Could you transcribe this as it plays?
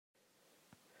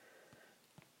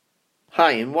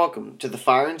Hi, and welcome to the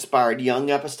Fire-Inspired Young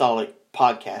Apostolic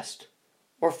Podcast,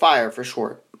 or FIRE for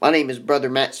short. My name is Brother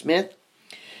Matt Smith,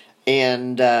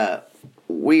 and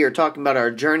we are talking about our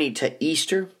journey to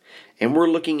Easter, and we're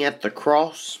looking at the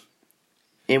cross.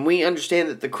 And we understand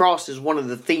that the cross is one of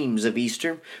the themes of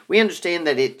Easter. We understand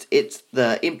that it's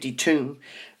the empty tomb,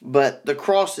 but the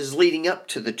cross is leading up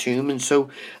to the tomb. And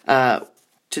so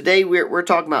today we're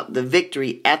talking about the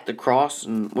victory at the cross,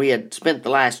 and we had spent the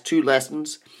last two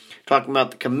lessons talking about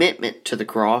the commitment to the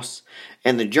cross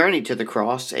and the journey to the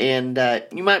cross. And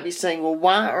you might be saying, well,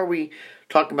 why are we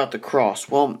talking about the cross?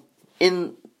 Well,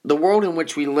 in the world in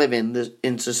which we live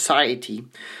in society,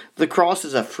 the cross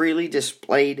is a freely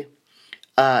displayed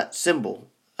symbol.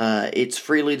 It's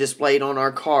freely displayed on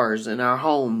our cars, in our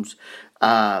homes,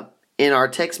 in our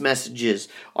text messages,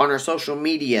 on our social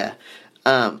media.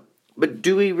 But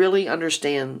do we really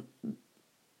understand,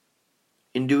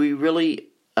 and do we really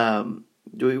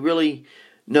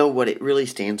know what it really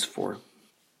stands for?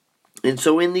 And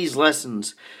so in these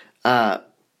lessons, we're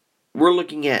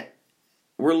looking at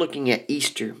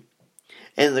Easter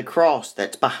and the cross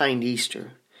that's behind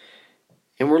Easter.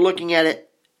 And we're looking at it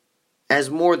as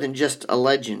more than just a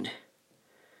legend.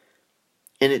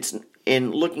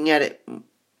 And looking at it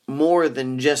more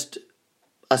than just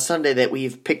a Sunday that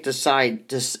we've picked aside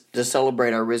to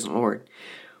celebrate our risen Lord.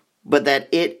 But that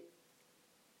it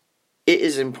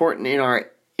is important in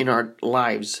our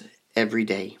lives every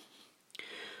day.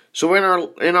 So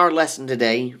in our lesson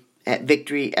today, at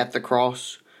Victory at the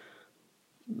Cross,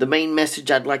 the main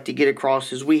message I'd like to get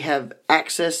across is we have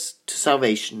access to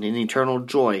salvation and eternal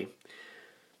joy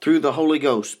through the Holy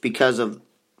Ghost because of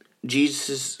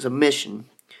Jesus' submission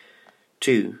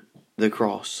to the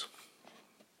cross.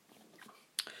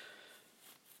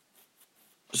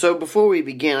 So before we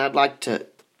begin, I'd like to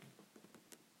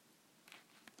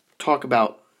talk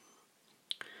about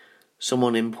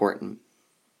someone important.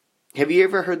 Have you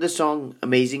ever heard the song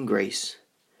Amazing Grace?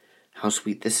 How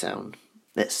sweet the sound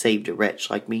that saved a wretch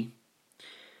like me.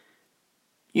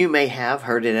 You may have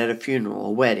heard it at a funeral,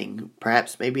 a wedding,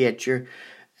 perhaps maybe at your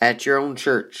own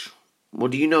church. Well,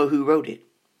 do you know who wrote it?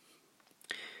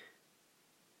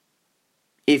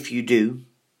 If you do,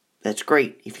 that's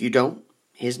great. If you don't,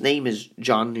 his name is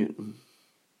John Newton.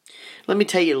 Let me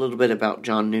tell you a little bit about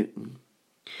John Newton.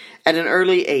 At an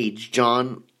early age,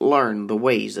 John learned the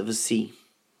ways of the sea.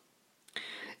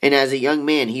 And as a young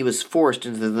man, he was forced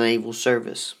into the naval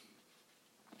service.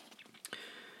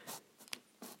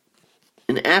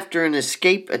 And after an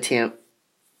escape attempt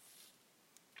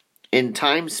and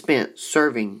time spent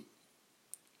serving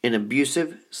an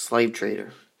abusive slave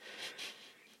trader,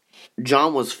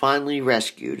 John was finally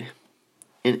rescued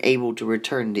and able to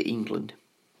return to England.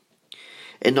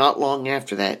 And not long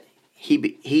after that,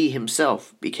 he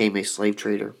himself became a slave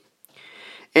trader.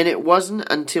 And it wasn't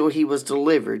until he was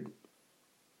delivered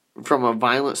from a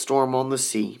violent storm on the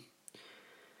sea,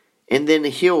 and then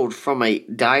healed from a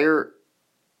dire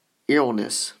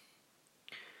illness,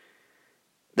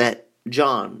 that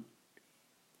John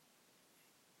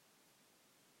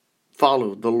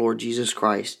followed the Lord Jesus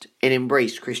Christ and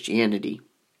embraced Christianity.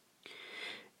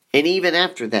 And even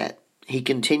after that, he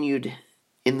continued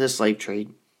in the slave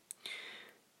trade.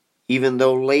 Even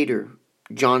though later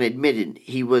John admitted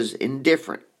he was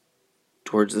indifferent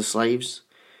towards the slaves,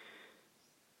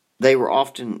 they were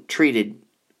often treated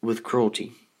with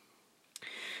cruelty.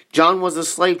 John was a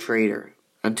slave trader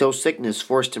until sickness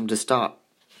forced him to stop.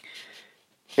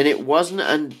 And it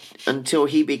wasn't until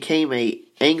he became an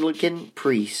Anglican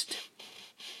priest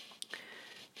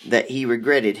that he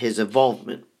regretted his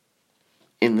involvement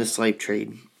in the slave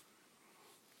trade.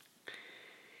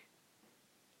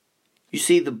 You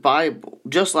see, the Bible,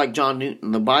 just like John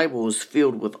Newton, the Bible is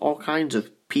filled with all kinds of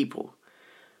people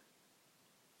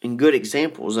and good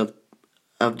examples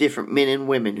of different men and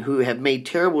women who have made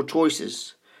terrible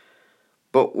choices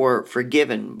but were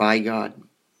forgiven by God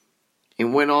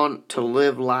and went on to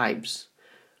live lives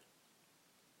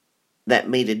that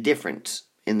made a difference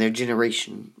in their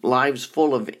generation, lives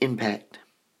full of impact.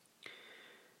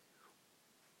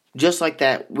 Just like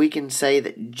that, we can say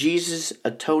that Jesus'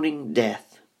 atoning death,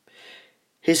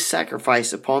 his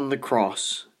sacrifice upon the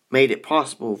cross, made it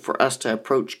possible for us to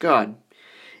approach God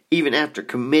even after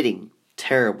committing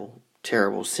terrible,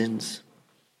 terrible sins.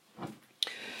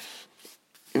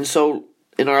 And so,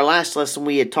 in our last lesson,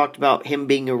 we had talked about him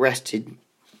being arrested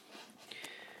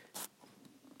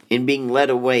and being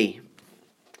led away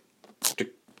to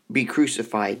be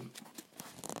crucified.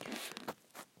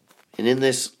 And in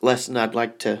this lesson, I'd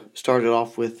like to start it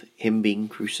off with him being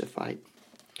crucified.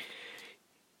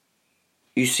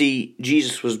 You see,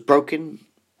 Jesus was broken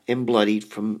and bloodied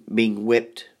from being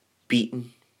whipped,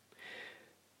 beaten,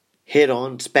 hit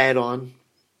on, spat on,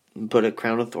 and put a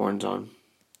crown of thorns on.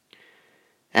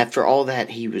 After all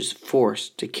that, he was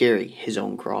forced to carry his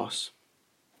own cross.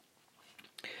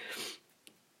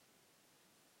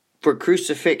 For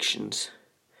crucifixions,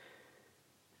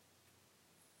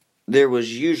 there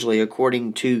was usually,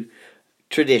 according to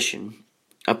tradition,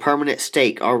 a permanent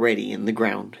stake already in the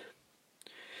ground.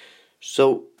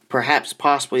 So perhaps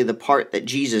possibly the part that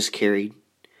Jesus carried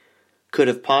could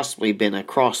have possibly been a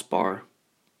crossbar.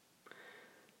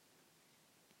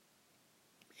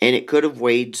 And it could have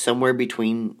weighed somewhere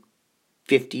between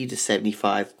 50 to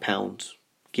 75 pounds,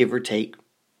 give or take,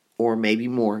 or maybe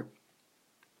more.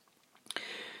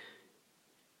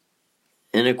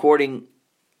 And according,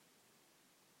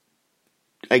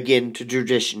 again, to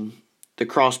tradition, the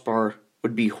crossbar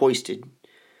would be hoisted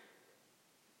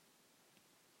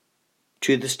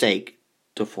to the stake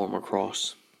to form a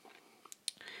cross.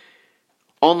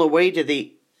 On the way to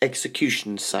the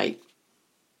execution site,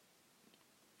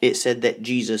 it said that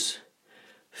Jesus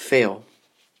fell.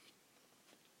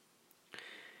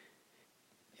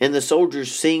 And the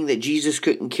soldiers, seeing that Jesus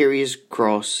couldn't carry his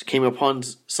cross, came upon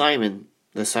Simon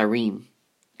the Cyrene.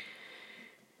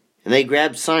 And they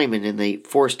grabbed Simon and they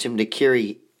forced him to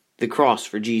carry the cross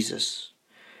for Jesus.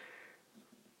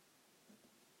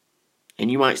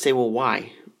 And you might say, well,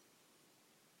 why?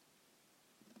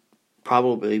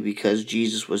 Probably because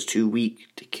Jesus was too weak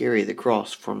to carry the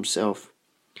cross for himself.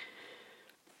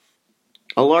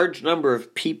 A large number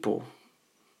of people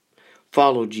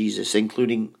followed Jesus,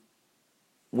 including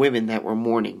women that were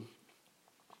mourning.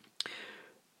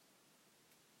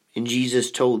 And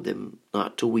Jesus told them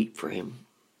not to weep for him,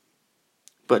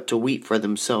 but to weep for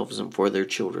themselves and for their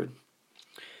children.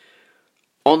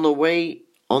 On the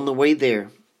way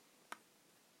there,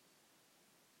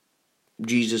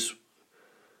 Jesus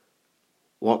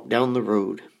walked down the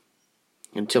road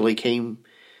until he came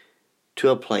to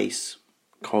a place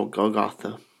called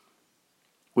Golgotha,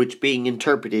 which being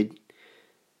interpreted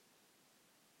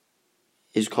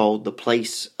is called the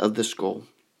place of the skull.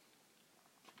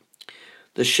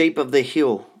 The shape of the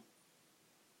hill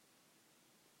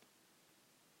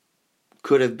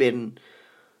could have been,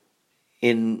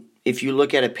 if you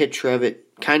look at a picture of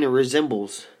it, kind of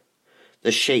resembles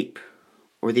the shape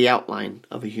or the outline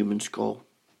of a human skull.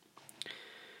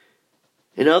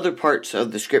 In other parts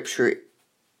of the scripture,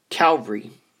 Calvary,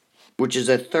 which is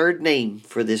a third name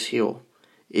for this hill,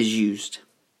 is used.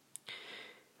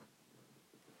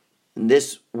 And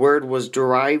this word was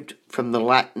derived from the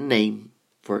Latin name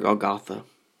for Golgotha.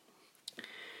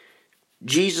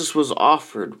 Jesus was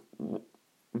offered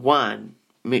wine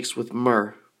mixed with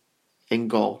myrrh and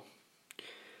gall,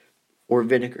 or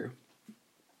vinegar.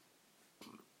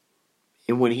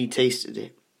 And when he tasted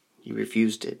it, he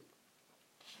refused it.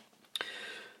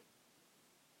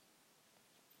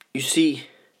 You see,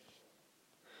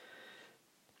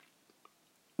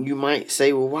 you might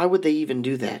say, well, why would they even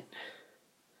do that?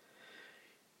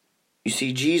 You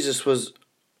see, Jesus was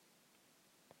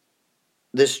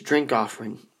this drink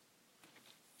offering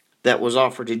that was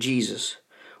offered to Jesus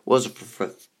was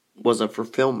a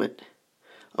fulfillment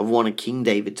of one of King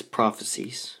David's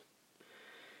prophecies.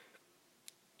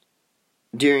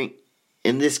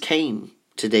 And this came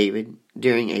to David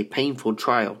during a painful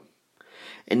trial.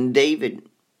 And David,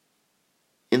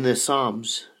 in the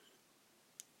Psalms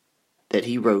that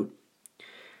he wrote,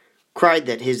 cried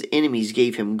that his enemies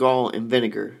gave him gall and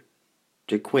vinegar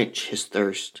to quench his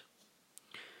thirst.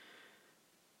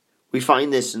 We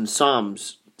find this in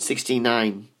Psalms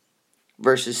 69,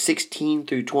 verses 16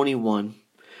 through 21,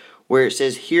 where it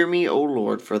says, "Hear me, O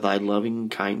Lord, for thy loving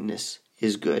kindness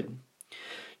is good.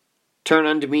 Turn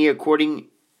unto me according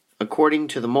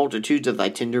to the multitudes of thy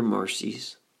tender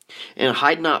mercies, and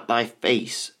hide not thy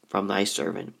face from thy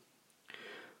servant.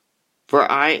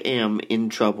 For I am in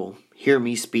trouble, hear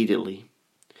me speedily.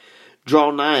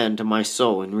 Draw nigh unto my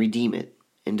soul, and redeem it,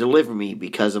 and deliver me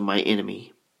because of my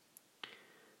enemy.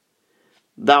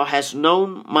 Thou hast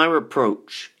known my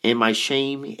reproach, and my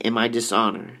shame, and my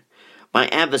dishonor. My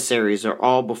adversaries are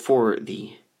all before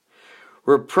thee.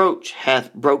 Reproach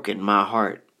hath broken my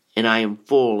heart, and I am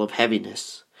full of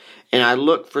heaviness. And I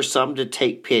looked for some to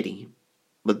take pity,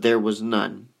 but there was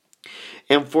none.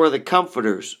 And for the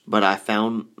comforters, but I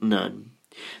found none.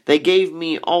 They gave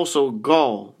me also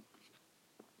gall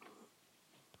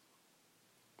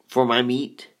for my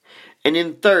meat, and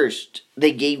in thirst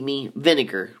they gave me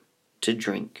vinegar to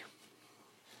drink."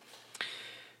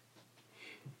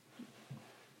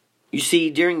 You see,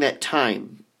 during that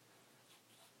time,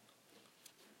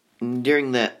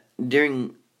 during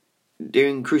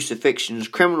crucifixions,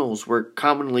 criminals were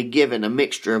commonly given a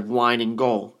mixture of wine and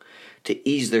gall to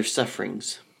ease their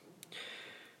sufferings.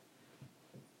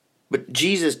 But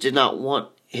Jesus did not want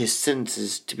his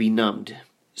senses to be numbed.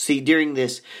 See, during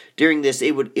this,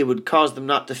 it would cause them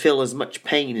not to feel as much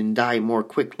pain and die more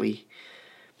quickly.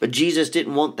 But Jesus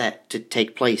didn't want that to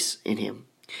take place in him.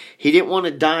 He didn't want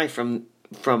to die from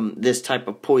this type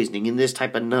of poisoning and this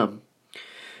type of numb.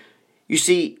 You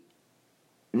see,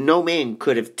 no man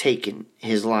could have taken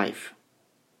his life,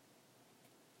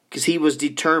 because he was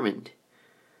determined,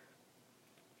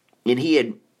 and he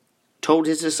had told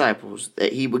his disciples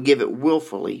that he would give it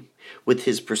willfully with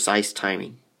his precise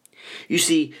timing. You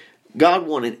see, God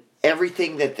wanted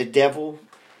everything that the devil,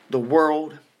 the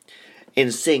world,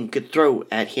 and sin could throw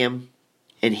at him,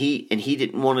 and he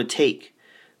didn't want to take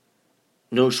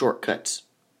no shortcuts.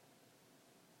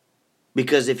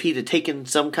 Because if he'd have taken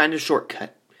some kind of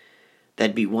shortcut,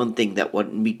 that'd be one thing that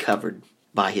wouldn't be covered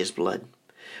by his blood.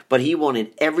 But he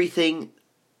wanted everything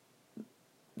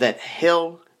that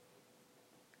hell,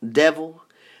 devil,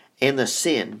 and the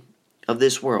sin of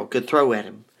this world could throw at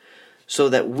him, so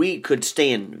that we could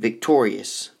stand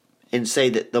victorious and say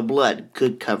that the blood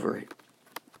could cover it.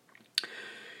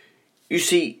 You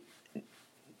see,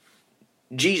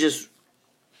 Jesus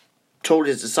told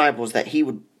his disciples that he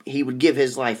would give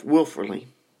his life willfully,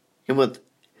 and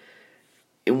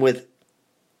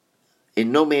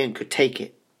no man could take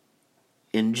it.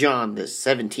 In John, the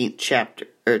 17th chapter,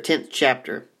 or 10th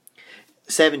chapter,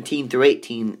 17 through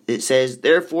 18, it says,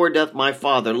 "Therefore doth my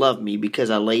Father love me, because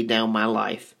I laid down my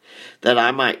life, that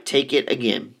I might take it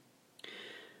again.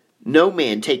 No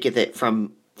man taketh it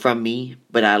from me,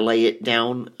 but I lay it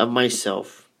down of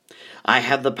myself. I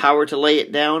have the power to lay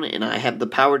it down, and I have the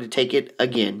power to take it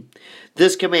again.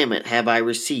 This commandment have I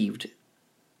received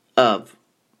of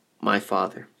my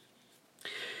Father."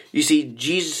 You see,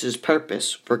 Jesus'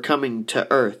 purpose for coming to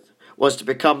earth was to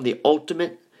become the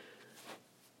ultimate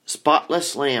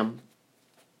spotless lamb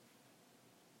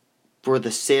for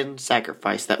the sin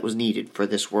sacrifice that was needed for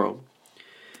this world.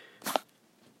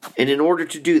 And in order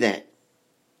to do that,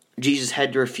 Jesus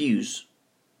had to refuse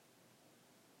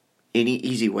any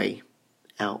easy way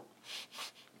out.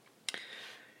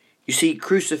 You see,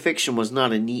 crucifixion was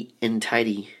not a neat and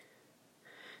tidy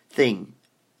thing,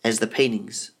 as the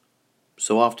paintings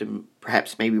so often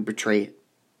perhaps maybe portray it.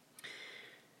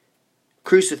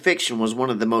 Crucifixion was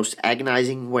one of the most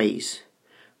agonizing ways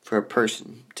for a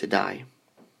person to die.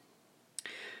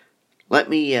 Let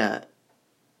me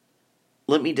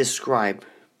describe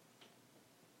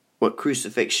what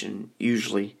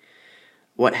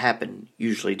happened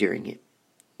usually during it.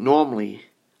 Normally,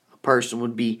 a person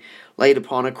would be laid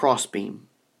upon a crossbeam,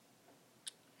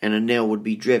 and a nail would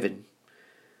be driven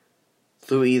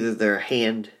through either their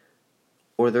hand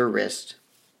or their wrist.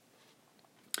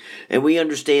 And we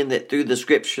understand that through the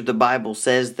scripture, the Bible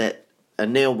says that a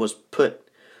nail was put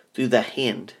through the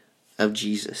hand of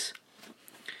Jesus.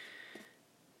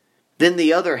 Then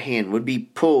the other hand would be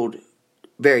pulled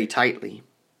very tightly,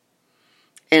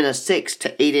 and a 6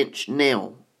 to 8 inch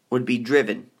nail would be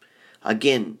driven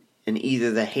again in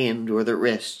either the hand or the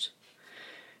wrist.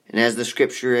 And as the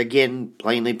scripture again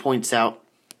plainly points out,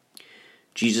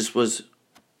 it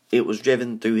was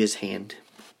driven through his hand,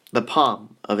 the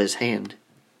palm of his hand.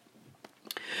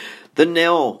 The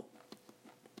nail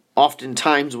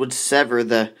oftentimes would sever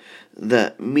the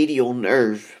medial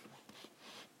nerve,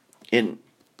 and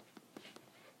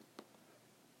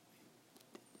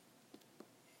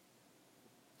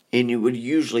it would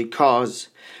usually cause,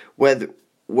 wherever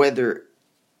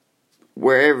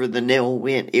the nail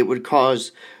went, it would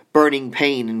cause burning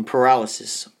pain and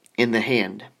paralysis in the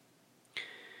hand.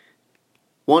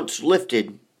 Once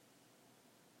lifted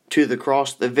to the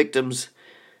cross, the victim's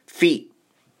feet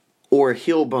or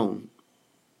heel bone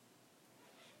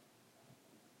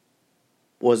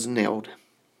was nailed.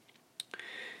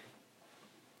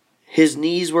 His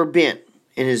knees were bent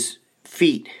and his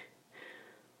feet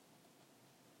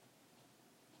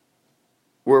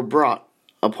were brought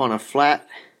upon a flat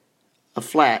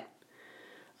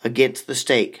against the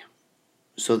stake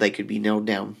so they could be nailed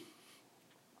down.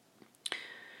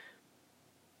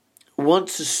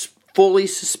 Once fully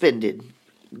suspended,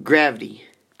 gravity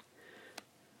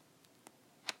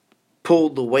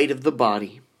pulled the weight of the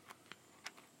body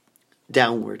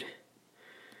downward,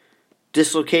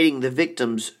 dislocating the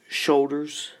victim's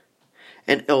shoulders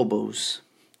and elbows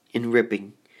and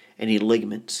ripping any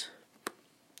ligaments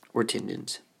or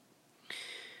tendons.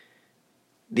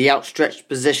 The outstretched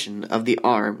position of the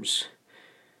arms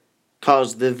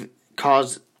caused the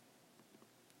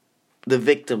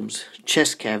victim's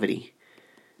chest cavity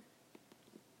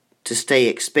to stay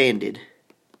expanded,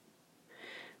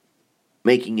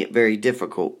 making it very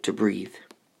difficult to breathe.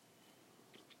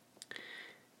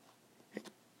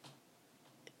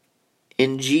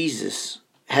 in Jesus,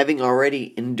 having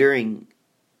already enduring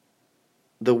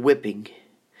the whipping,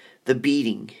 the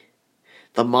beating,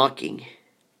 the mocking,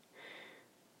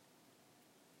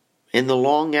 and the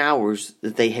long hours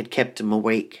that they had kept him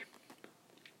awake,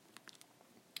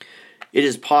 it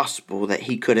is possible that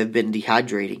he could have been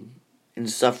dehydrating and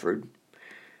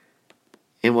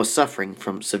was suffering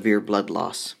from severe blood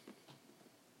loss.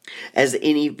 As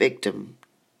any victim,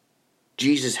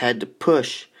 Jesus had to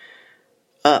push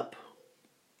up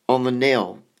on the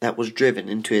nail that was driven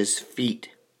into his feet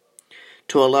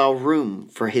to allow room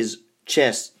for his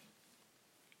chest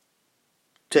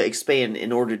to expand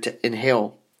in order to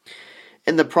inhale.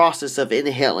 In the process of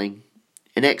inhaling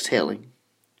and exhaling,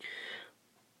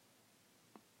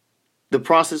 the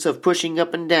process of pushing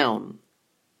up and down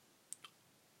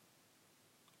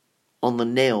on the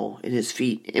nail in his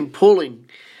feet and pulling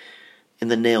in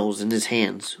the nails in his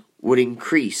hands would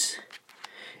increase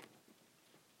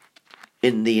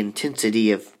in the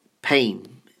intensity of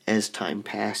pain as time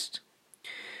passed.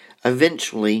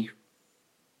 Eventually,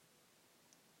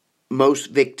 most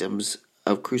victims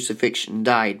of crucifixion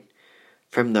died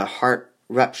from the heart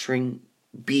rupturing,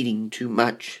 beating too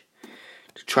much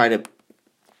to try to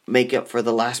make up for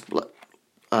the last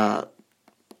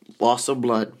loss of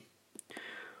blood,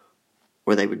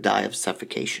 or they would die of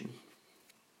suffocation.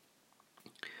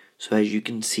 So as you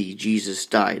can see, Jesus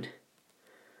died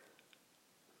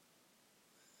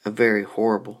a very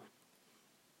horrible,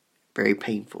 very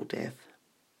painful death.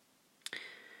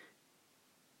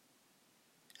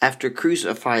 After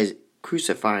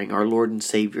crucifying our Lord and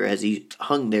Savior as he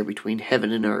hung there between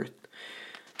heaven and earth,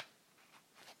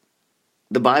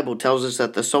 the Bible tells us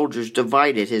that the soldiers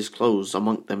divided his clothes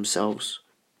among themselves.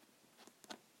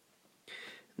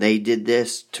 They did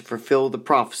this to fulfill the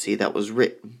prophecy that was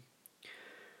written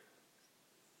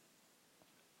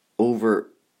over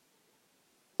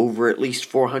at least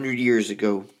 400 years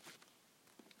ago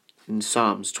in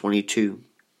Psalms 22.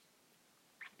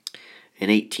 In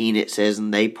 18 it says,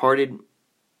 "And they parted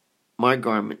my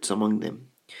garments among them,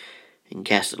 and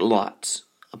casted lots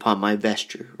upon my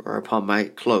vesture, or upon my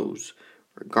clothes,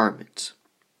 or garments."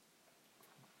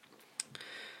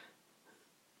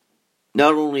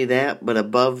 Not only that, but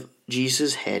above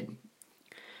Jesus' head,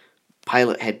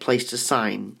 Pilate had placed a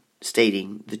sign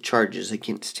stating the charges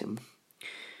against him,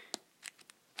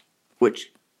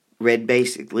 which read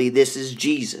basically, "This is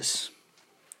Jesus,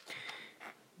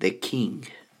 the King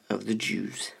of the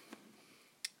Jews."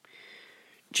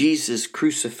 Jesus'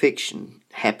 crucifixion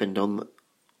happened on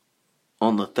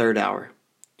the third hour,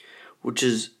 which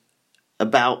is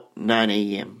about 9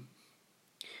 a.m.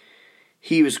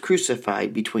 He was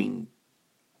crucified between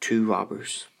two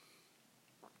robbers.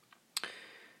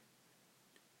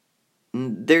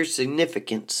 There's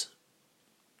significance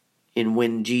in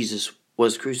when Jesus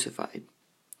was crucified,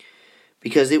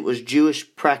 because it was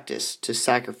Jewish practice to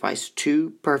sacrifice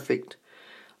two perfect,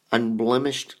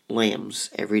 unblemished lambs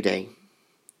every day.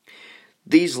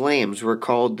 These lambs were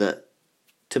called the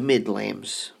Tamid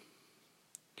lambs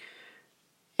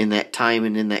in that time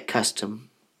and in that custom.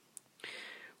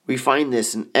 We find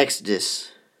this in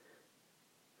Exodus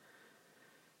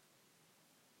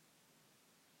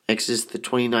the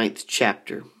 29th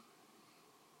chapter.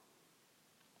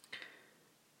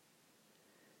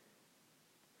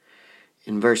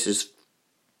 In verses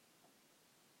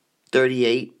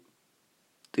 38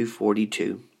 through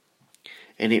 42.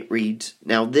 And it reads,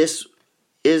 "Now this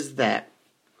is that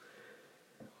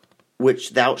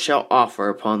which thou shalt offer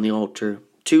upon the altar,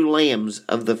 2 lambs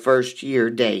of the first year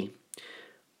day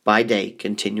by day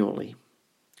continually.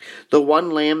 The one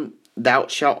lamb thou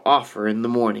shalt offer in the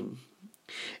morning,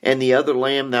 and the other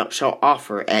lamb thou shalt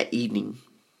offer at evening.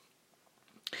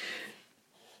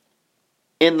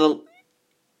 And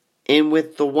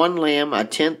with the one lamb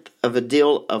 1/10 of a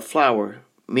dill of flour,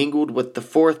 mingled with the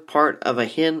 4th part of a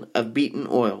hin of beaten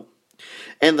oil,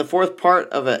 and the 4th part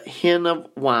of a hin of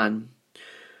wine,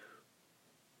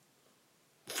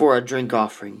 for a drink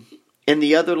offering. And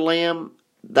the other lamb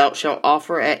thou shalt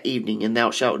offer at evening, and thou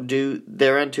shalt do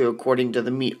thereunto according to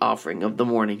the meat offering of the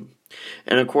morning,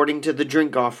 and according to the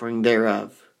drink offering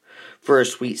thereof, for a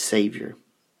sweet savour,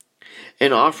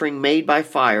 an offering made by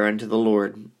fire unto the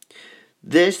Lord.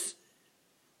 This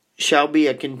shall be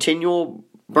a continual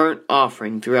burnt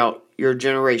offering throughout your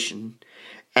generation,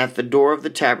 at the door of the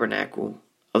tabernacle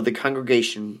of the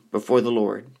congregation before the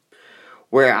Lord,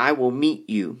 where I will meet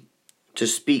you to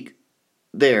speak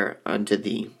there unto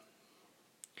thee."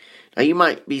 Now you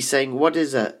might be saying, what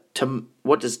does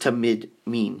tamid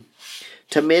mean?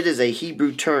 Tamid is a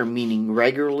Hebrew term meaning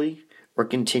regularly or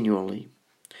continually.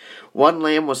 One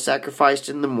lamb was sacrificed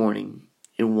in the morning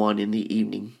and one in the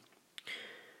evening.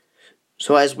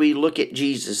 So as we look at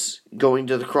Jesus going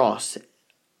to the cross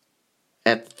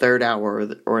at the third hour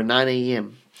or 9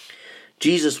 a.m.,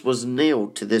 Jesus was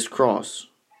nailed to this cross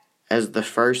as the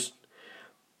first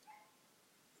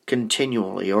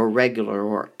continually or regular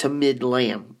or to mid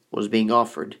lamb was being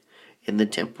offered in the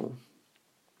temple.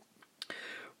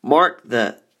 Mark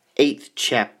the 8th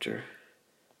chapter.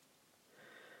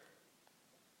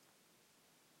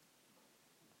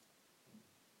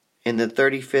 In the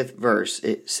 35th verse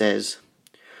it says,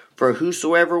 "For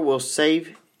whosoever will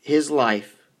save his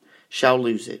life shall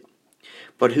lose it.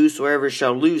 But whosoever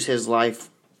shall lose his life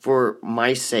for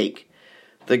my sake,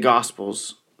 the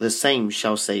gospel's, the same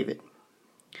shall save it."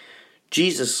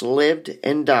 Jesus lived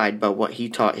and died by what he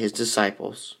taught his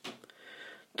disciples.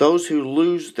 Those who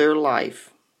lose their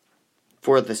life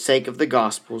for the sake of the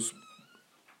gospel's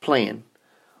plan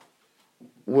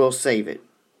will save it.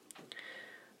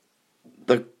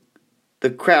 The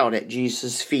crowd at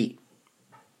Jesus' feet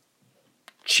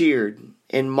cheered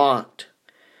and mocked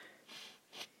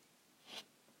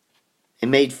and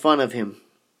made fun of him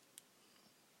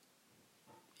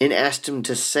and asked him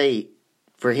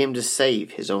for him to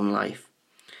save his own life.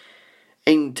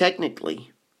 And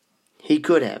technically, he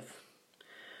could have,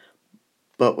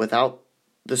 but without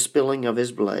the spilling of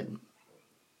his blood,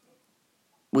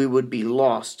 we would be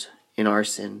lost in our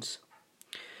sins.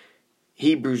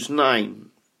 Hebrews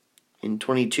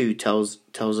 9:22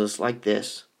 tells us like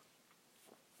this: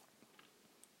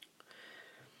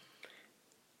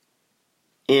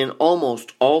 "And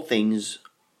almost all things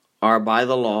are by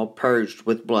the law purged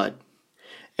with blood,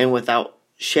 and without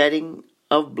shedding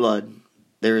of blood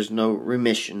there is no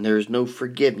remission," there is no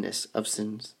forgiveness of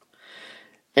sins.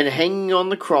 And hanging on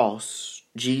the cross,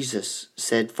 Jesus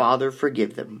said, "Father,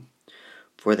 forgive them,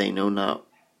 for they know not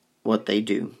what they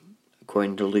do,"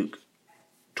 according to Luke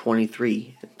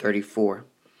 23:34.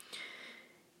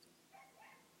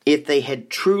 If they had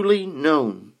truly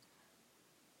known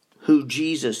who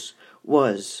Jesus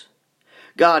was,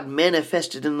 God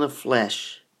manifested in the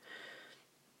flesh,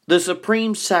 the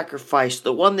supreme sacrifice,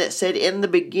 the one that said, "In the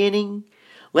beginning,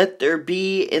 let there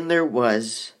be, and there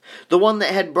was," the one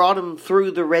that had brought them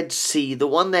through the Red Sea, the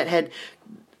one that had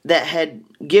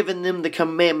given them the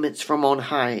commandments from on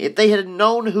high. If they had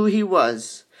known who he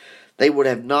was, they would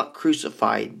have not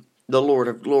crucified the Lord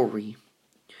of glory.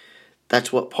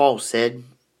 That's what Paul said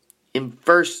in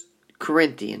 1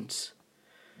 Corinthians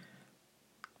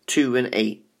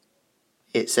 2:8.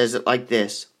 It says it like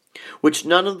this: "Which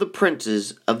none of the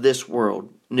princes of this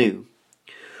world knew.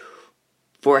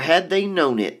 For had they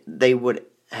known it, they would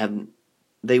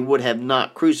have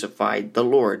not crucified the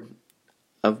Lord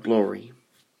of glory."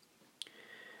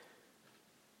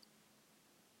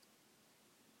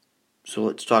 So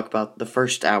let's talk about the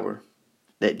first hour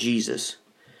that Jesus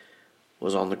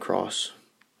was on the cross.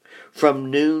 From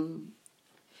noon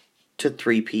to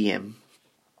 3 p.m.,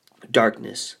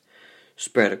 darkness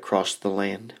spread across the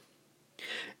land.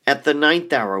 At the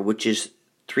 9th hour, which is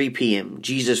 3 p.m.,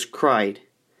 Jesus cried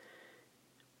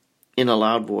in a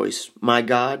loud voice, my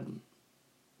God,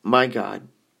 why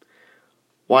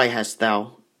hast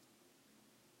thou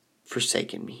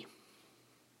forsaken me?"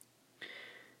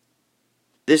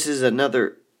 This is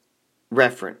another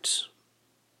reference,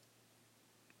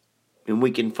 and we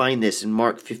can find this in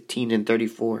Mark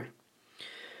 15:34.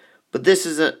 But this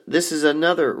is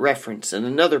another reference and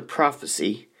another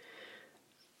prophecy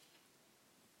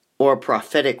or a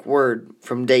prophetic word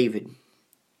from David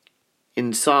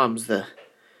in Psalms, the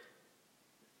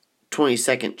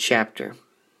 22nd chapter.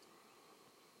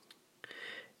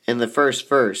 In the first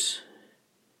verse,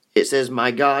 it says,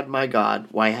 my God,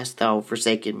 why hast thou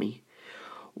forsaken me?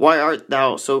 Why art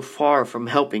thou so far from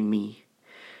helping me,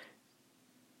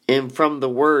 and from the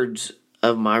words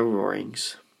of my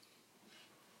roarings?"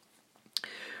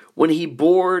 When he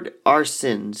bore our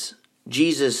sins,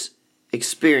 Jesus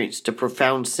experienced a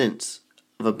profound sense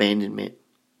of abandonment.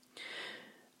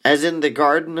 As in the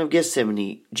Garden of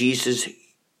Gethsemane, Jesus'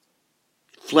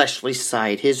 fleshly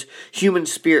side, his human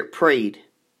spirit prayed,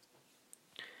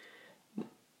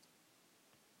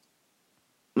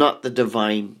 not the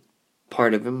divine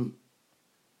part of him,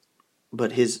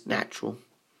 but his natural.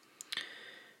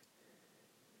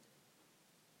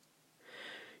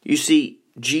 You see,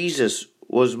 Jesus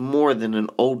was more than an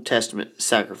Old Testament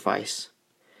sacrifice.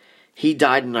 He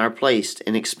died in our place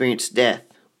and experienced death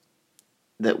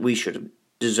that we should have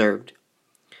deserved.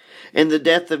 And the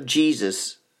death of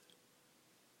Jesus,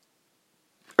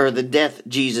 or the death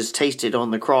Jesus tasted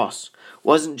on the cross,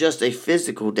 wasn't just a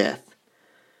physical death,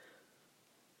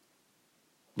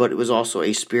 but it was also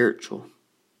a spiritual.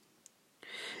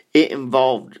 It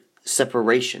involved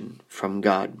separation from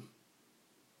God.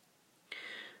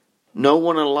 No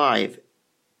one alive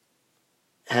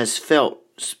has felt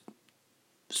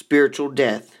spiritual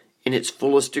death in its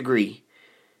fullest degree,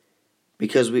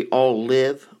 because we all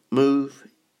live, move,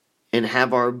 and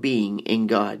have our being in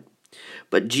God.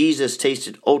 But Jesus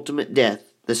tasted ultimate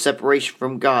death, the separation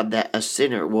from God that a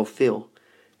sinner will feel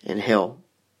in hell.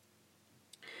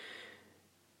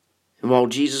 And while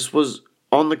Jesus was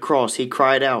on the cross, he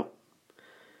cried out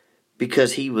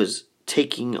because he was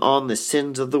taking on the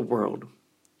sins of the world.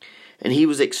 And he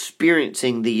was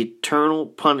experiencing the eternal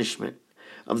punishment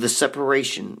of the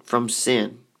separation from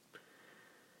sin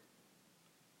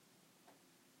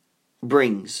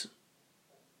brings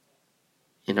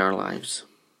in our lives.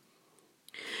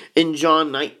 In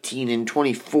John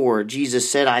 19:24, Jesus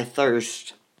said, "I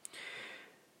thirst."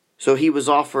 So he was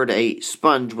offered a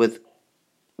sponge with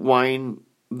wine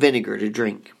vinegar to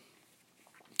drink.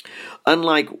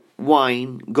 Unlike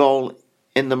wine, gall,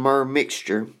 and the myrrh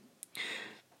mixture,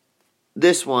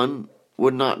 this one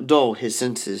would not dull his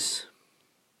senses.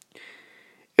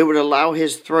 It would allow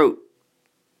his throat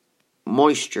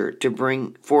moisture to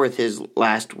bring forth his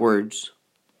last words,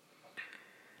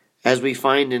 as we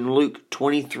find in Luke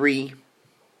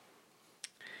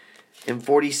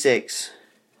 23:46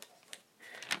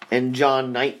 and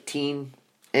John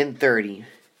 19:30.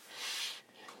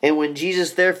 And when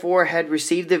Jesus therefore had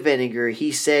received the vinegar,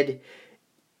 he said,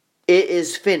 "It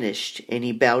is finished," and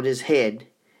he bowed his head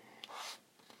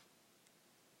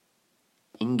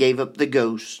and gave up the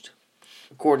ghost,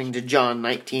 according to John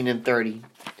 19:30.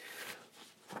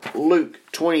 Luke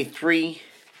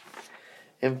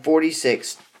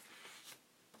 23:46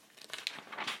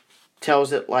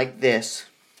 tells it like this.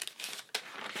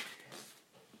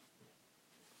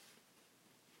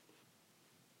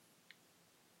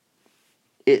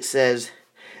 It says,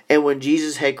 "And when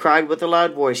Jesus had cried with a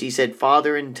loud voice, he said,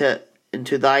 Father, into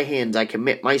thy hands I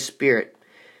commit my spirit.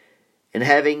 And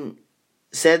having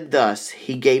said thus,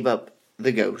 he gave up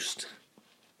the ghost."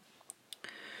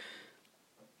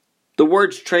 The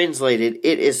words translated,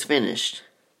 "It is finished,"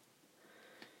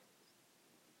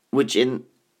 which in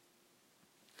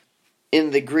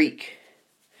the Greek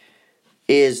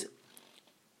is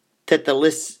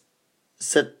tetelestai,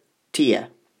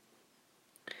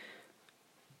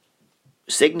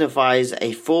 signifies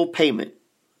a full payment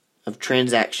of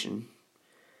transaction,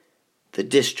 the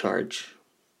discharge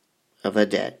of a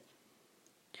debt.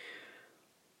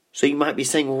 So you might be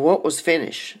saying, well, what was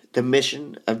finished? The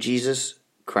mission of Jesus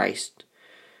Christ,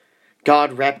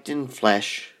 God wrapped in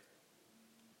flesh,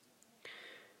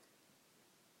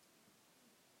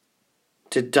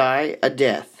 to die a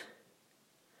death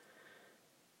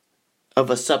of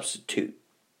a substitute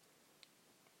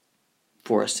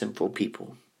for a sinful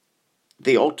people.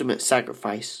 The ultimate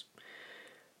sacrifice.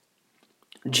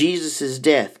 Jesus'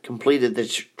 death completed the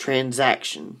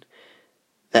transaction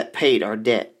that paid our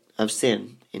debt of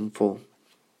sin in full.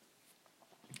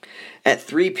 At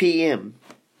 3 p.m.,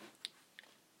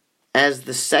 as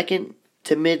the second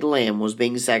to mid lamb was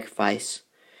being sacrificed,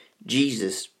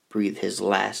 Jesus breathed his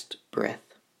last breath.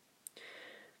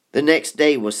 The next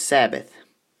day was Sabbath,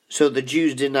 so the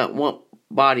Jews did not want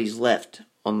bodies left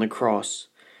on the cross.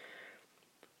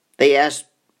 They asked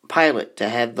Pilate to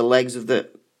have the legs of the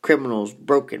criminals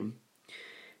broken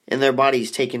and their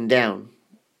bodies taken down.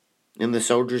 And the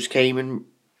soldiers came and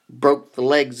broke the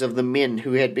legs of the men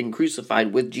who had been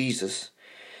crucified with Jesus.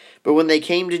 But when they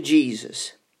came to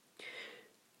Jesus,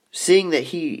 seeing that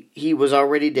he was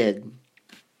already dead,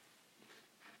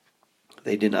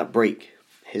 they did not break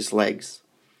his legs.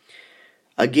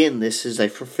 Again, this is a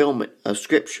fulfillment of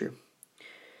Scripture,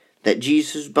 that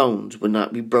Jesus' bones would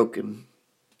not be broken,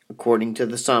 according to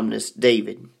the psalmist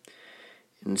David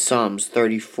in Psalms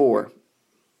 34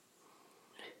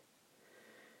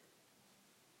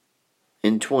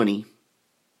 and 20.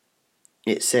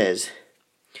 It says,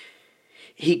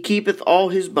 "He keepeth all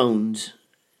his bones,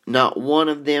 not one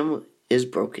of them is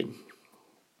broken."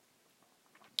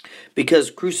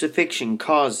 Because crucifixion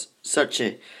caused such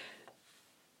a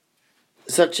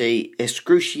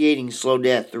excruciating slow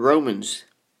death, the Romans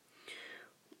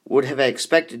would have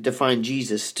expected to find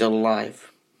Jesus still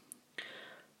alive.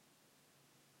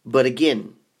 But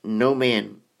again, no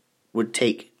man would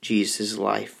take Jesus'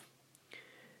 life.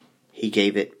 He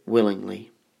gave it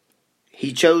willingly.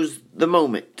 He chose the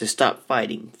moment to stop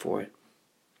fighting for it.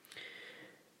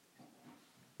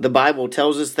 The Bible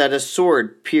tells us that a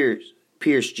sword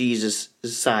pierced Jesus'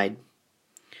 side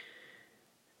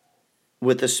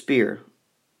with a spear,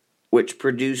 which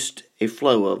produced a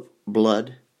flow of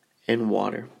blood and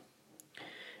water.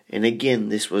 And again,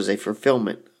 this was a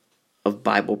fulfillment of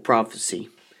Bible prophecy,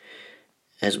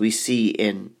 as we see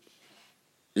in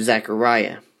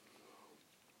Zechariah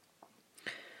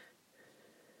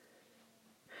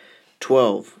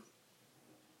 12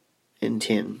 and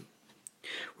 10,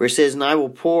 where it says, and I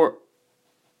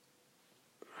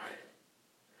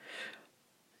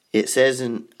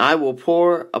will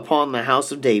pour upon the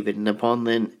house of David and upon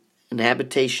the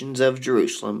habitations of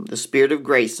Jerusalem the spirit of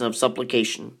grace and of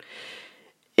supplication,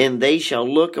 and they shall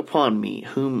look upon me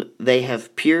whom they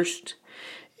have pierced,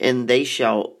 and they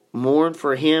shall mourn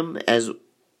for him as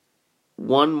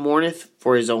one mourneth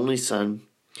for his only son,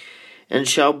 and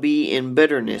shall be in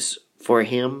bitterness for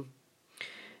him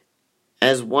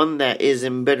as one that is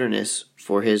in bitterness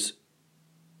for his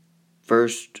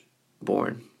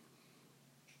firstborn.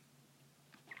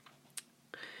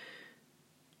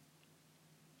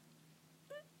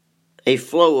 A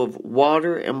flow of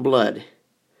water and blood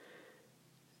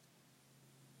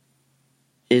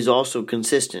is also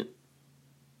consistent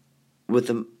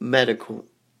with medical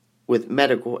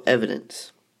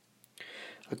evidence,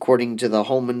 according to the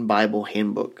Holman Bible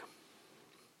Handbook.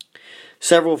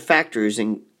 Several factors,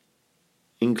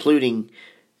 including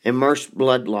immense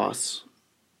blood loss,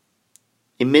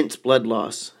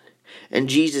 and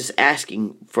Jesus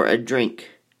asking for a drink,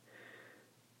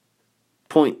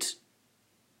 points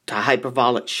to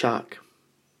hyperbolic shock.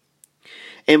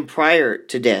 And prior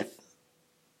to death,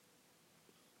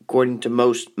 according to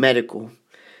most medical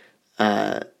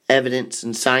evidence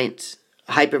and science,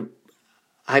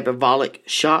 hyperbolic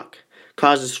shock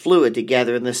causes fluid to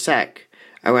gather in the sac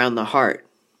around the heart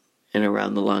and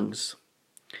around the lungs.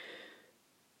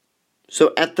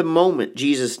 So at the moment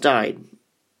Jesus died,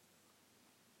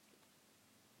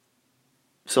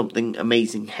 something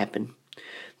amazing happened.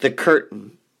 The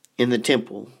curtain in the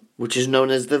temple, which is known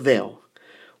as the veil,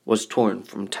 was torn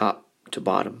from top to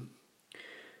bottom.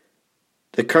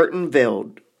 The curtain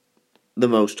veiled the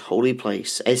most holy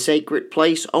place, a sacred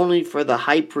place only for the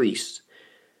high priest,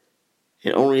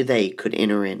 and only they could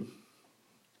enter in.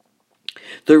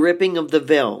 The ripping of the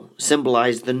veil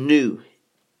symbolized the new,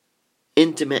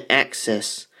 intimate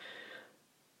access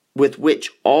with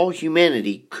which all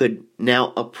humanity could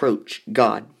now approach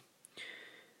God.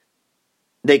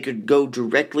 They could go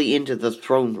directly into the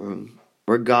throne room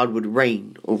where God would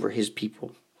reign over his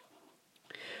people.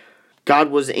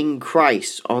 God was in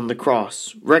Christ on the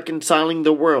cross, reconciling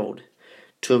the world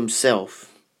to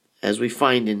himself, as we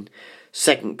find in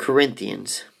 2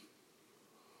 Corinthians,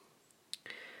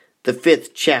 the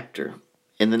 5th chapter,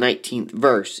 and the 19th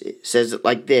verse. It says it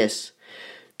like this: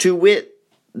 to wit,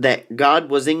 that God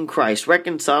was in Christ,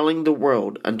 reconciling the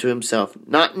world unto himself,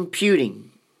 not imputing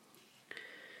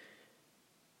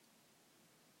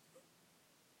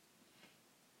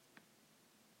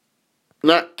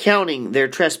not counting their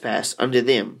trespass unto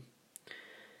them,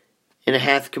 and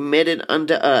hath committed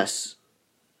unto us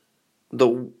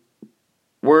the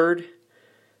word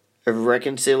of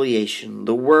reconciliation,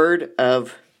 the word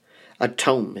of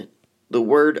atonement, the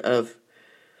word of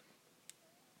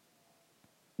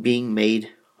being made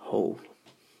whole.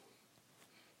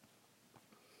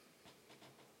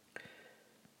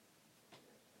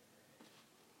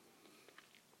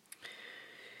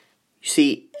 You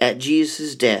see, at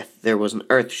Jesus' death, there was an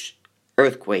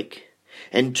earthquake,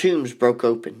 and tombs broke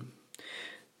open.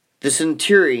 The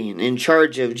centurion in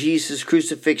charge of Jesus'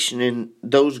 crucifixion and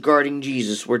those guarding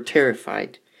Jesus were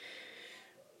terrified.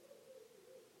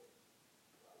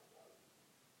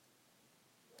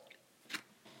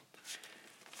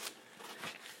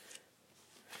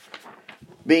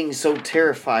 Being so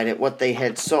terrified at what they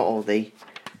had saw, they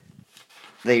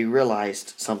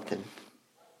realized something.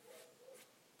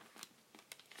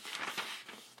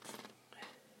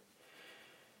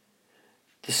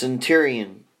 The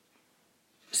centurion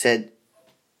said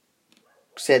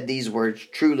these words,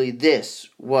 "Truly this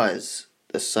was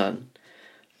the Son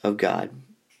of God."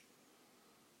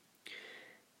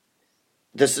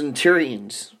 The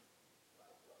centurions,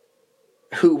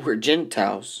 who were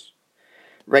Gentiles,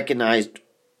 recognized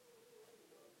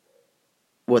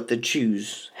what the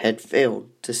Jews had failed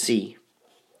to see.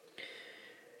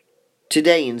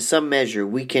 Today, in some measure,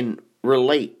 we can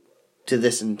relate to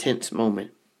this intense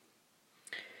moment.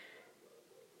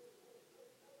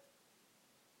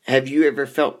 Have you ever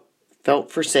felt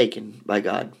forsaken by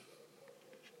God?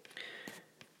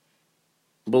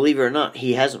 Believe it or not,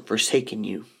 he hasn't forsaken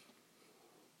you.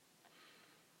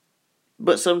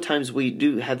 But sometimes we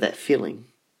do have that feeling.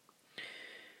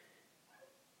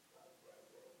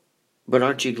 But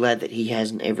aren't you glad that he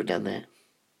hasn't ever done that?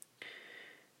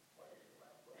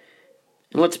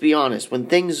 And let's be honest, when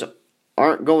things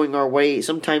aren't going our way,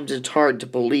 sometimes it's hard to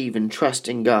believe and trust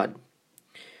in God.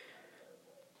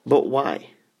 But why?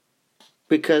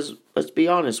 Because, let's be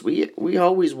honest, we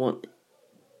always want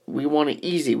it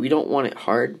easy. We don't want it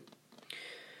hard.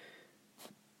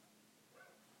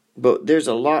 But there's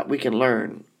a lot we can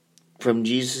learn from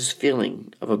Jesus'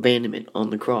 feeling of abandonment on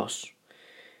the cross.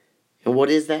 And what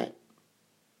is that?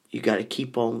 You got to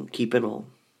keep on keeping on.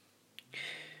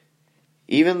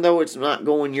 Even though it's not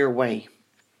going your way,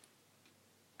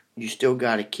 you still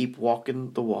got to keep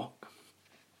walking the walk.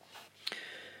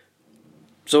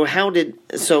 So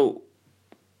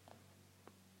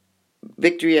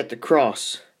victory at the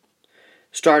cross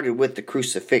started with the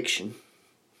crucifixion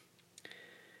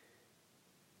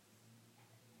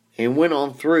and went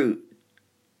on through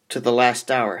to the last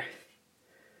hour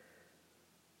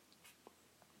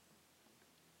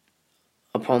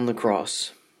upon the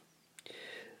cross.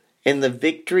 And the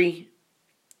victory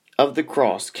of the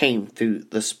cross came through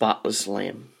the spotless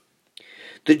Lamb.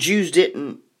 The Jews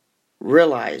didn't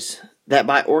realize that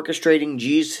by orchestrating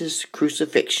Jesus'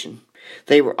 crucifixion,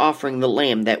 they were offering the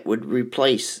lamb that would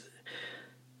replace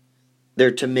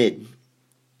their Tamid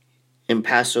and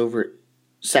Passover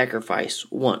sacrifice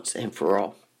once and for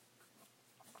all.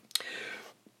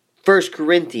 1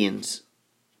 Corinthians,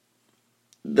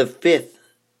 the 5th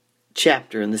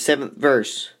chapter and the 7th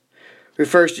verse,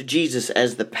 refers to Jesus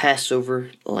as the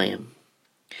Passover lamb.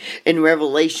 In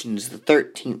Revelations, the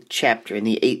 13th chapter and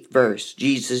the 8th verse,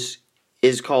 Jesus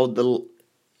is called the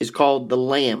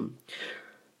Lamb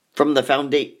from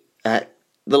the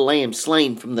Lamb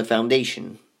slain from the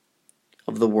foundation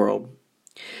of the world.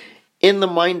 In the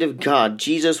mind of God,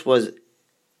 Jesus was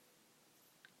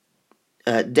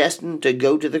destined to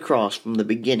go to the cross from the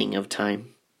beginning of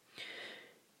time.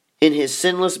 In his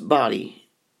sinless body,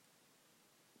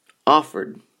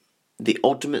 offered the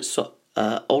ultimate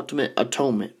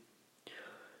atonement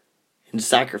and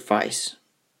sacrifice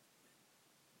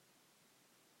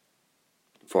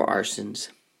for our sins.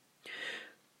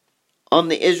 On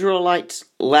the Israelites'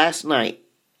 last night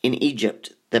in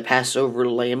Egypt, the Passover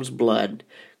lamb's blood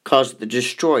caused the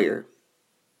destroyer,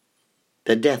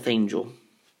 the death angel,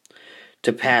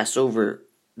 to pass over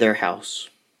their house.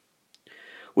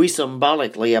 We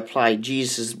symbolically apply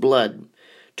Jesus' blood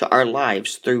to our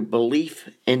lives through belief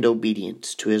and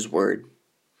obedience to his word.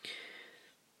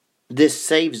 This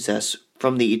saves us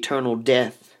from the eternal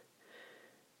death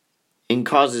and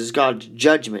causes God's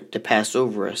judgment to pass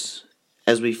over us,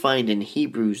 as we find in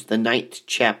Hebrews, the 9th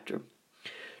chapter,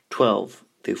 12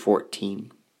 through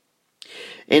 14.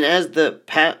 And as the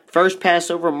first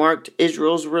Passover marked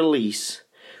Israel's release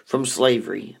from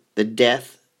slavery, the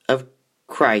death of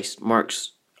Christ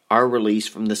marks our release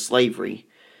from the slavery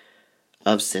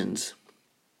of sins.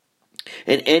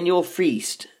 An annual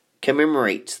feast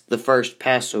commemorates the first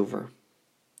Passover.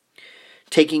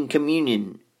 Taking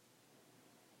communion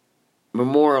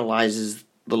memorializes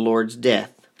the Lord's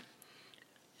death,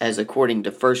 as according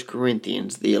to 1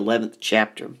 Corinthians, the 11th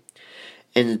chapter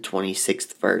and the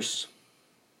 26th verse.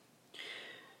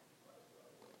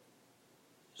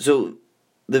 So,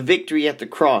 the victory at the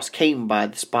cross came by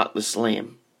the spotless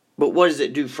Lamb. But what does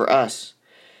it do for us?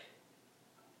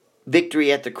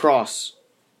 Victory at the cross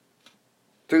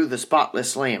through the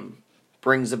spotless Lamb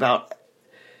brings about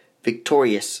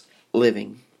victorious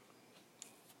living.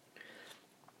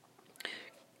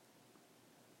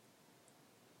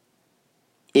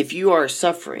 If you are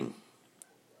suffering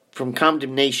from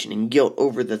condemnation and guilt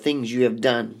over the things you have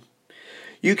done,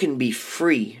 you can be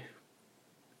free,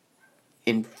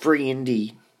 and free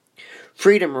indeed.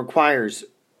 Freedom requires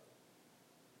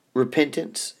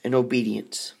repentance and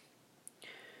obedience.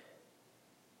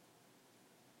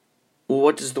 Well,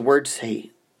 what does the word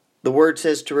say? The word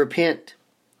says to repent.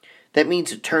 That means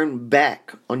to turn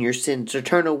back on your sins, to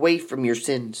turn away from your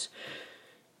sins,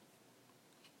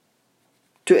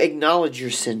 to acknowledge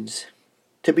your sins,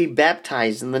 to be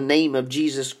baptized in the name of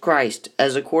Jesus Christ,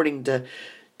 as according to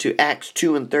Acts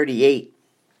 2 and 38,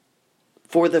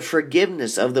 for the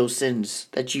forgiveness of those sins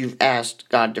that you've asked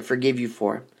God to forgive you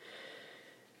for.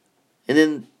 And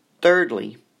then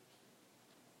thirdly,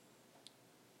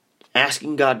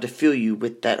 asking God to fill you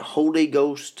with that Holy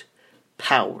Ghost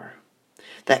power,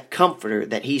 that comforter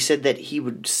that he said that he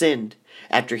would send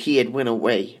after he had went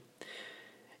away.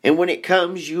 And when it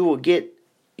comes, you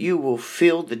will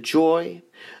feel the joy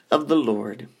of the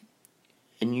Lord,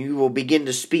 and you will begin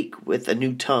to speak with a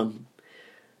new tongue,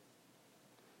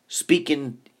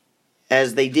 speaking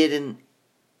as they did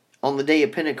on the day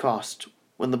of Pentecost,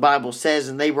 when the Bible says,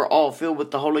 and they were all filled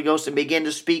with the Holy Ghost and began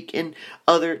to speak in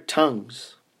other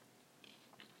tongues.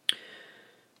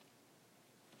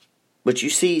 But you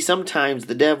see, sometimes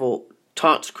the devil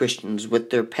taunts Christians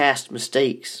with their past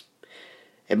mistakes.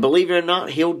 And believe it or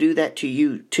not, he'll do that to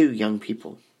you too, young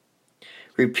people.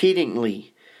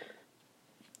 Repeatedly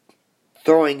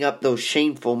throwing up those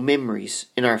shameful memories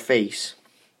in our face.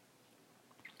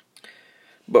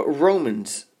 But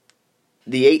Romans,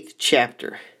 the 8th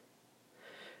chapter,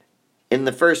 in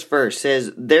the first verse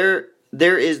says, There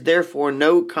is therefore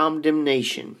no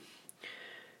condemnation.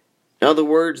 In other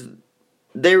words,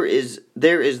 there is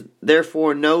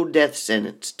therefore no death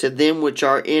sentence to them which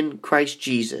are in Christ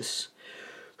Jesus,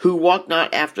 who walk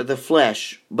not after the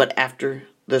flesh, but after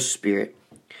the Spirit.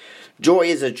 Joy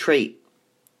is a trait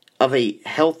of a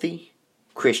healthy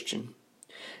Christian,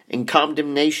 and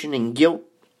condemnation and guilt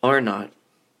are not.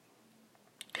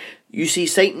 You see,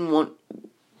 Satan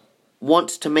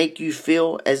wants to make you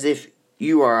feel as if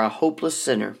you are a hopeless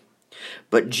sinner,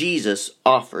 but Jesus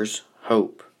offers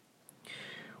hope.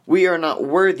 We are not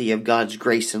worthy of God's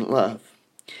grace and love,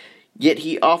 yet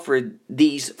He offered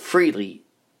these freely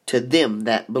to them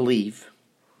that believe,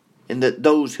 and that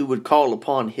those who would call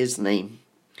upon His name.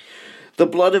 The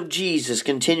blood of Jesus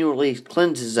continually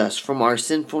cleanses us from our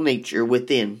sinful nature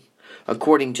within,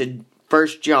 according to 1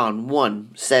 John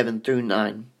 1, 7 through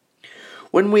 9.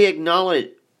 When we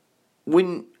acknowledge,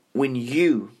 when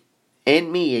you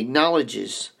and me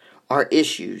acknowledges our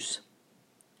issues,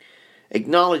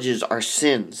 acknowledges our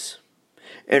sins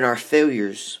and our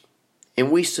failures,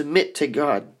 and we submit to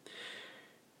God,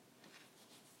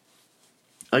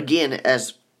 again,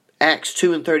 as Acts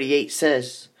 2 and 38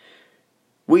 says,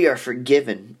 we are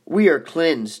forgiven, we are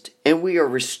cleansed, and we are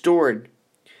restored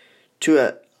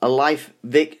to a life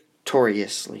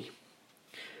victoriously.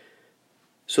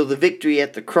 So the victory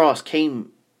at the cross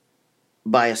came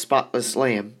by a spotless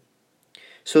lamb,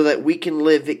 so that we can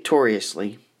live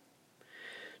victoriously,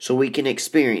 so we can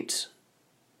experience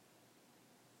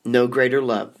no greater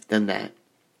love than that.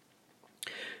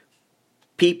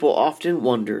 People often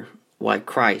wonder why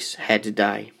Christ had to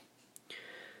die.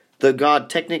 Though God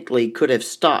technically could have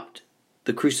stopped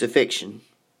the crucifixion,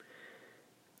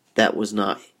 that was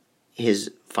not His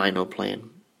final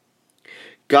plan.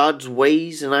 God's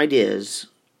ways and ideas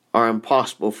are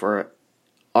impossible for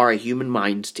our human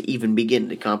minds to even begin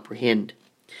to comprehend.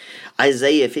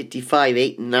 Isaiah 55,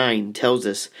 8 and 9 tells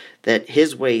us that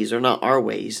His ways are not our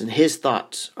ways, and His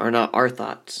thoughts are not our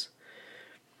thoughts.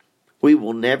 We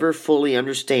will never fully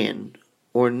understand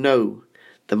or know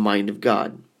the mind of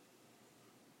God,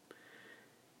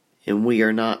 and we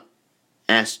are not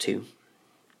asked to.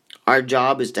 Our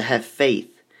job is to have faith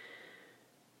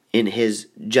in His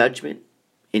judgment,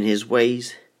 in His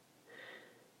ways,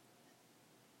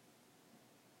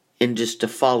 and just to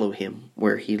follow Him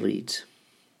where He leads.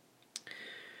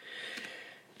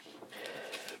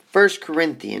 1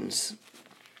 Corinthians,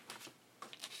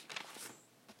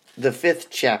 the 5th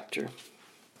chapter.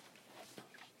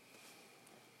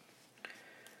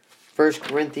 1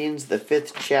 Corinthians, the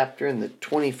 5th chapter, and the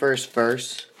 21st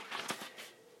verse.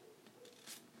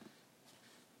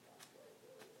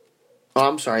 Oh,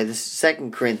 I'm sorry, this is 2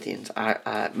 Corinthians.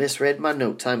 I misread my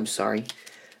notes, I'm sorry.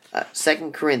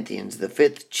 2 Corinthians, the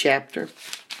 5th chapter,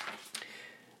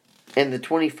 and the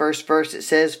 21st verse, it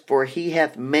says, For He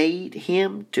hath made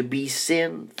Him to be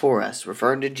sin for us,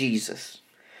 referring to Jesus,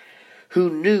 who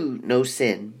knew no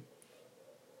sin,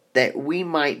 that we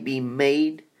might be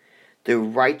made the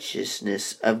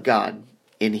righteousness of God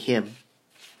in Him.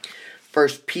 1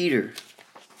 Peter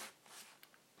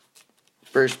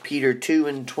 2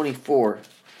 and 24.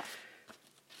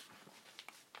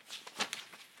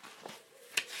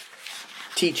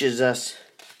 Teaches us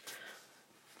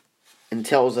and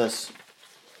tells us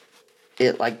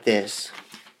it like this.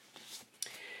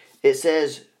 It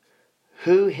says,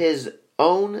 Who His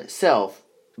own self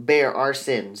bare our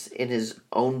sins in His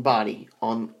own body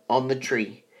on the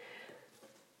tree,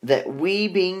 that we,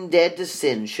 being dead to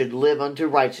sin, should live unto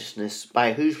righteousness,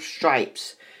 by whose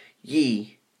stripes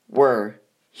ye were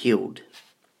healed.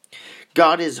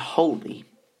 God is holy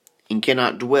and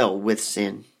cannot dwell with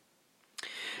sin,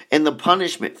 and the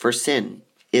punishment for sin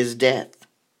is death.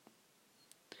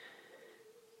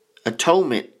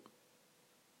 Atonement,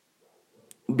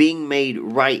 being made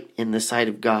right in the sight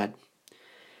of God,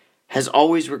 has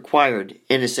always required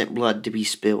innocent blood to be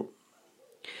spilled.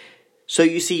 So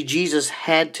you see, Jesus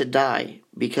had to die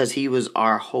because He was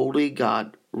our holy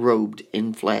God robed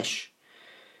in flesh.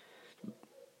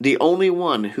 The only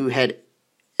one who had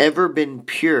ever been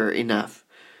pure enough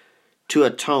to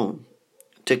atone,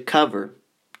 to cover,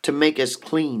 to make us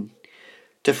clean,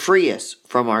 to free us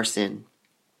from our sin.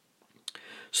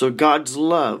 So God's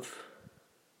love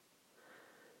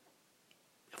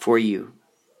for you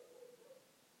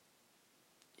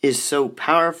is so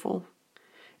powerful,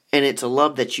 and it's a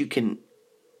love that you can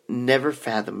never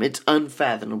fathom. It's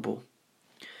unfathomable.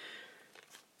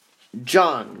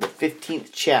 John, the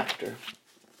 15th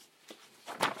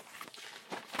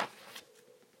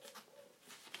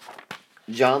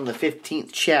John the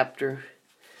 15th chapter,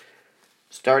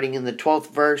 starting in the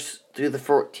 12th verse through the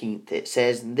 14th. It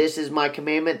says, "And this is my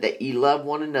commandment, that ye love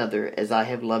one another as I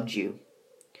have loved you.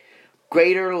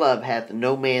 Greater love hath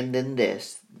no man than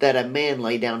this, that a man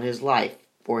lay down his life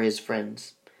for his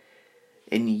friends.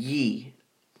 And ye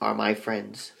are my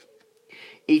friends,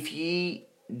 if ye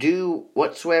do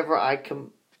whatsoever I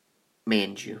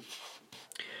command you."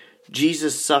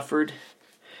 Jesus suffered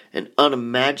an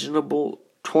unimaginable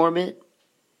torment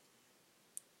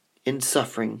and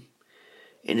suffering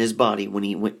in his body when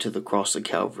he went to the cross of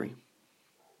Calvary.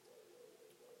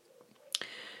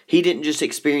 He didn't just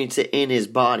experience it in his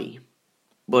body,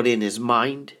 but in his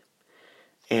mind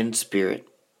and spirit,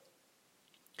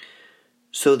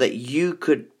 so that you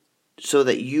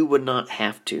would not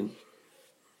have to.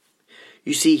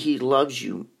 You see, he loves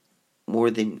you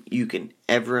more than you can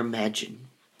ever imagine,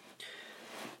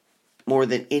 more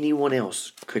than anyone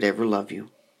else could ever love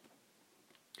you.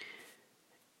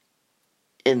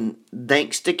 And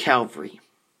thanks to Calvary,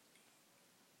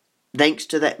 thanks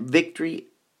to that victory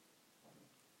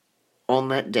on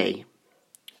that day,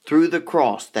 through the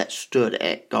cross that stood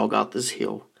at Golgotha's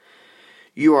hill,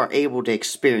 you are able to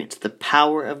experience the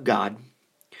power of God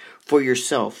for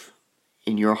yourself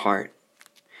in your heart.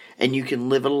 And you can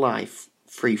live a life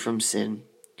free from sin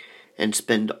and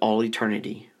spend all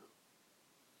eternity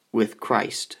with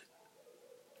Christ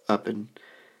up in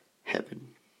heaven.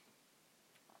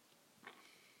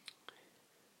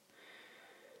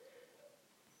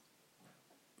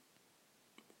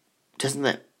 Doesn't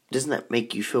that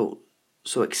make you feel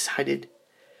so excited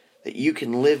that you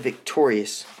can live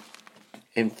victorious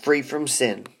and free from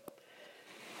sin,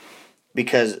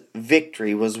 because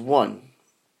victory was won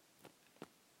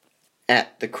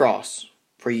at the cross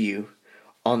for you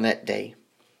on that day?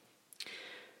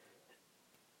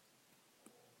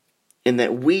 And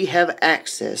that we have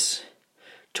access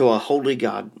to a holy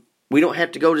God. We don't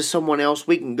have to go to someone else.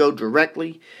 We can go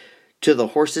directly to the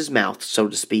horse's mouth, so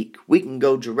to speak. We can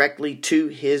go directly to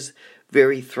his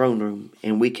very throne room,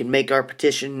 and we can make our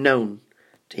petition known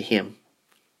to him.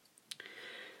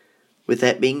 With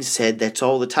that being said, that's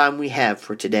all the time we have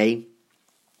for today.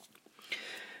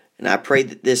 And I pray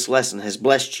that this lesson has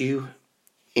blessed you.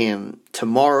 And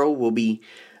tomorrow will be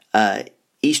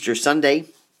Easter Sunday.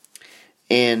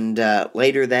 And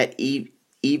later that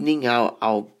evening,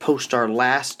 I'll post our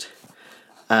last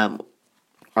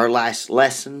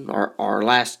lesson, or our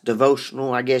last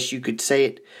devotional, I guess you could say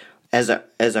it, as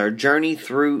our journey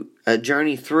through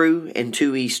and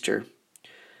to Easter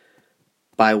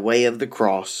by way of the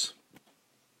cross.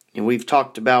 And we've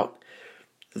talked about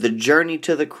the journey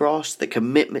to the cross, the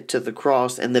commitment to the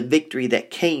cross, and the victory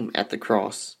that came at the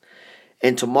cross.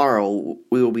 And tomorrow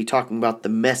we will be talking about the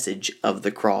message of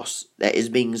the cross that is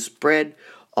being spread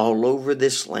all over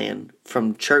this land,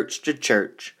 from church to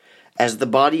church, as the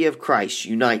body of Christ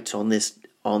unites on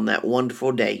that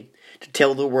wonderful day to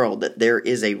tell the world that there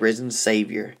is a risen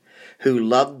Savior who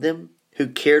loved them, who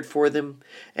cared for them,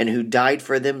 and who died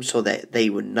for them so that they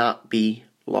would not be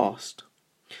lost.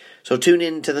 So tune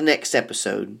in to the next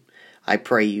episode, I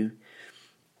pray you,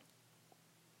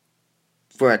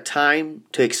 for a time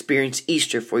to experience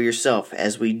Easter for yourself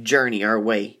as we journey our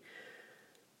way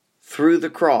through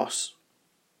the cross,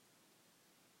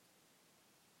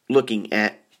 looking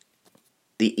at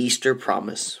the Easter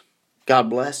promise. God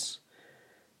bless,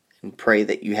 and pray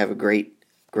that you have a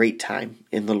great time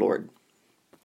in the Lord.